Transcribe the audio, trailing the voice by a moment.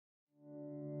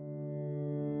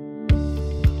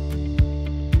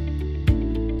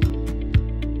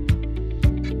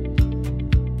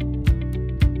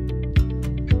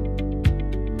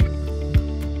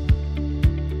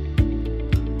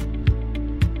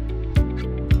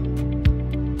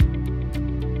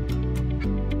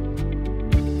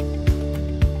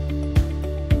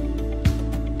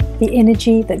the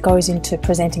energy that goes into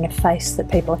presenting a face that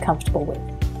people are comfortable with.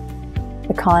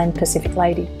 The kind Pacific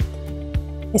lady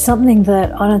is something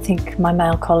that I don't think my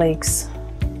male colleagues,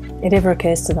 it ever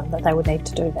occurs to them that they would need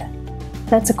to do that.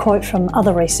 That's a quote from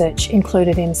other research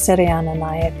included in Seriana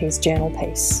Naepi's journal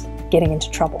piece, Getting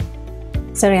into Trouble.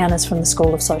 Seriana's from the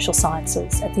School of Social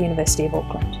Sciences at the University of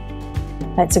Auckland.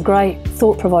 It's a great,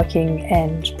 thought-provoking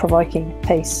and provoking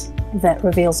piece that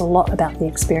reveals a lot about the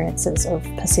experiences of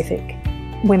Pacific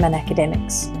women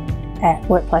academics at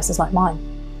workplaces like mine.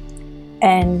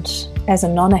 And as a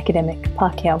non-academic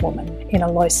Pākehā woman in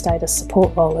a low-status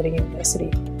support role at a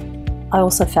university, I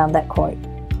also found that quote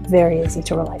very easy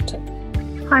to relate to.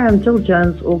 Hi, I'm Jill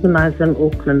Jones, organiser in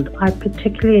Auckland. I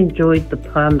particularly enjoyed the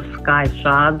poem Sky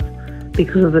Shards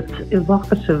because of its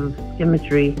evocative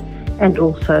imagery and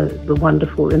also the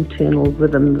wonderful internal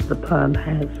rhythm that the poem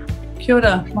has. Kia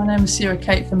ora, my name is Sarah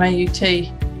Kate from AUT,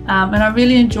 and I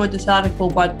really enjoyed this article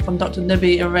from Dr.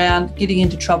 Nibby around getting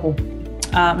into trouble.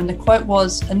 And the quote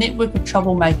was, "A network of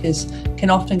troublemakers can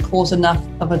often cause enough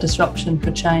of a disruption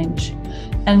for change."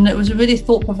 And it was a really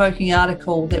thought-provoking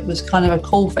article that was kind of a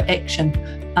call for action.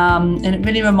 And it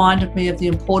really reminded me of the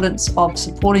importance of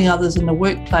supporting others in the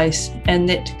workplace, and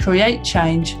that to create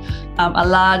change, a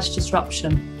large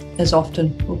disruption is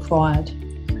often required.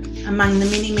 Among the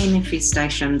many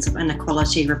manifestations of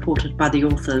inequality reported by the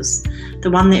authors, the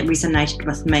one that resonated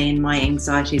with me and my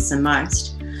anxieties the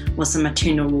most was the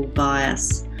maternal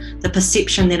bias, the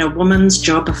perception that a woman's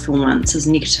job performance is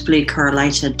negatively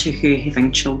correlated to her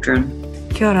having children.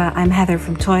 Kia ora, I'm Heather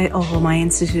from Toi Ohomai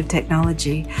Institute of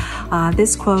Technology.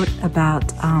 This quote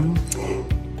about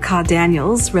Ka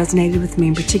Daniels resonated with me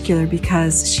in particular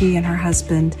because she and her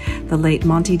husband, the late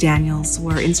Monty Daniels,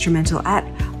 were instrumental at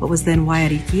what was then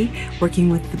Waiariki, working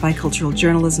with the bicultural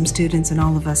journalism students and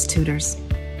all of us tutors.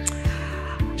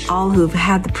 All who've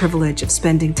had the privilege of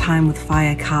spending time with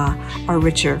Whaia Ka are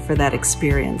richer for that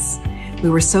experience. We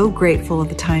were so grateful of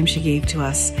the time she gave to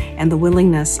us and the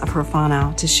willingness of her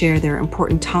whānau to share their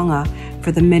important taonga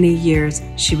for the many years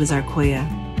she was our kuia.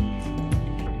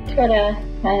 Kia ora,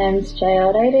 my name is Jay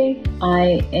Already.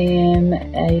 I am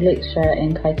a lecturer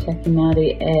in Kaitiaki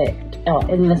Māori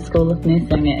in the School of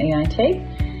Nursing at EIT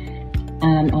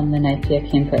on the Napier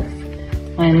campus.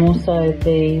 I am also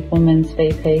the Women's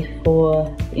VP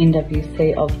for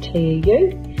NWC of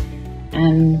TEU.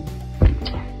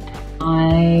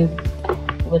 I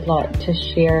would like to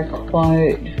share a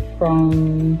quote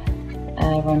from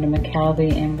Rhonda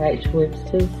McKelvey and Rachel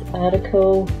Webster's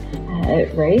article.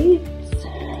 It reads,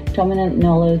 "Dominant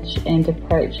knowledge and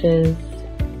approaches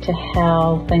to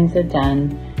how things are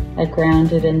done are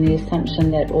grounded in the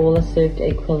assumption that all are served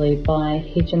equally by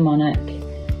hegemonic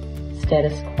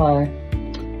status quo."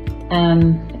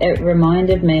 It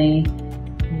reminded me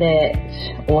that,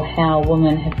 or how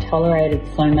women have tolerated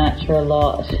so much or a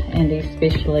lot, and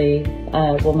especially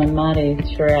women Māori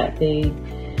throughout the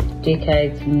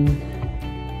decades and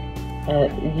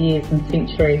years and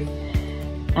centuries,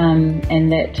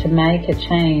 and that to make a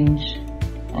change,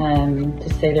 to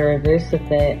see the reverse of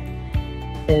that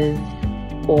is,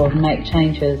 or make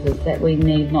changes, is that we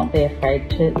need not be afraid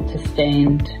to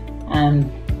stand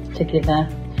together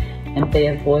and be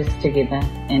a voice together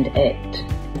and act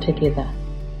together.